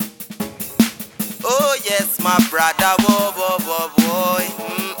yes, my brother, whoa, whoa, whoa, boy.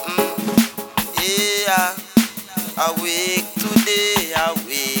 Yeah, awake today,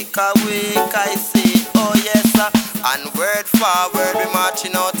 awake, awake, I say, oh yes, and word forward, we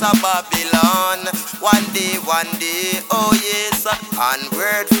marching out of Babylon. One day, oh yes, and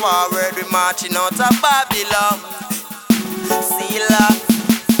word forward, we marching out of Babylon. Seala,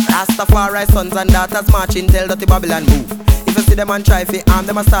 Rastafari sons and daughters marching, tell dirty Babylon move. If you see them and try fi arm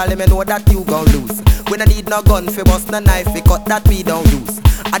them a stall, them you know that you gon' lose. We no need no gun fi bust no knife fi cut that we don't use.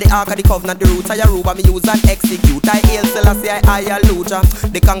 At the ark of the covenant, the roots of Yoruba me use and execute. I hail Selassie, I hallelujah,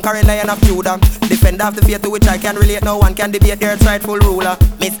 the conquering lion of Judah, defender of the faith to which I can relate. No one can debate their rightful ruler.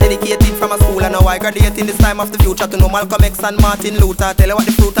 Miseducated from a school and now I graduate in this time of the future to know Malcolm X and Martin Luther. Tell you what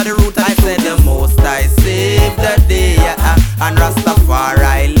the fruit of the root of the fruit. I said the most I save the day, and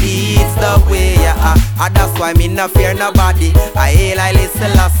Rastafari leads the way, and that's why me no fear nobody. I hail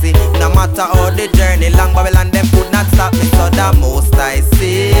Selassie, no matter how the journey long, Babylon them could not stop me. So the most I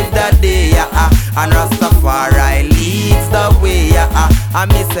save the day, and Rastafari leads the way,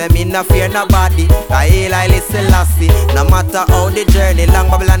 and me say me no fear nobody. I hail Selassie, no matter how the journey long,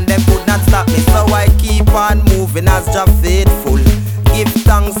 Babylon them could not stop me. So I keep on moving as Jah faithful. Give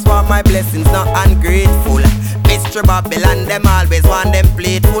thanks for my blessings, not ungrateful. Mr. Babylon, them always want them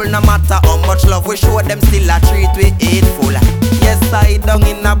plateful. No matter how much love we show them, still a treat we hateful. Yes, I down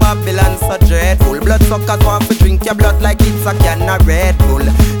in a Babylon so dreadful. Blood suckers want to drink your blood like it's a can of Red Bull.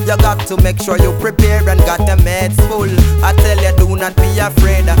 You got to make sure you prepare and got your meds full. I tell you, do not be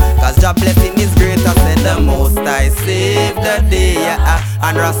afraid, cause your blessing is greater. Said the most I save the day,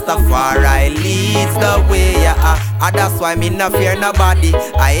 and Rastafari leads the way, and that's why me no fear nobody.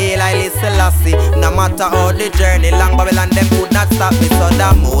 I hail Selassie, no matter how the journey long, Babylon them could not stop me. So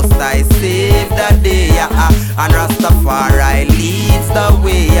the most I save the day, and Rastafari leads the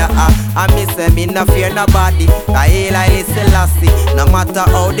way, and me say me no fear nobody. I hail Selassie, no matter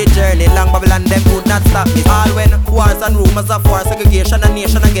how the journey long, Babylon them could not stop me. All when wars and rumors of war, segregation and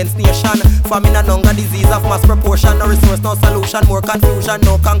nation against nation, famine and hunger, disease of mass proportion, no resource, no solution, more confusion,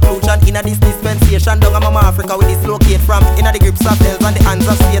 no conclusion. In a this dispensation, down Mama Africa we dislocate from. In a the grips of hell and the hands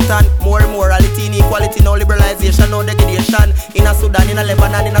of Satan. More morality, inequality, no liberalization, no degradation. In a Sudan, in a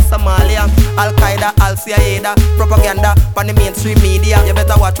Lebanon, in a Somalia, Al-Qaeda, Al-Qaeda, propaganda on the mainstream media. You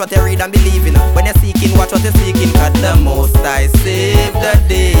better watch what you read and believe in. When you're seeking, watch what you're seeking. Cause the most I save the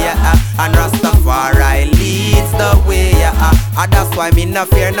day, and Rastafari leads the way, and that's why me no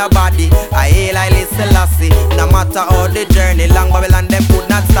fear nobody. I hail Selassie, no matter how the journey long, Babylon them could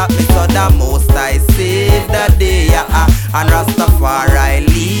not stop me. So the most I save the day, and Rastafari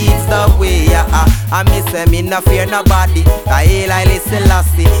leads the way, and me say me no fear nobody. I hail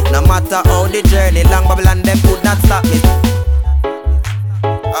Selassie, no matter how the journey long, Babylon them could not stop me.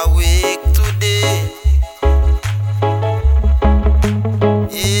 Awake today,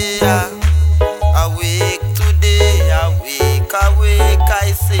 yeah. Awake today, awake, awake,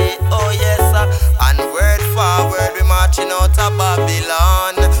 I say, oh yes, and word forward, we marching out of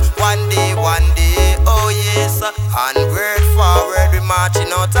Babylon. One day, oh yes, and word forward, we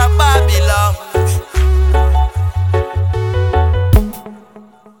marching out of Babylon.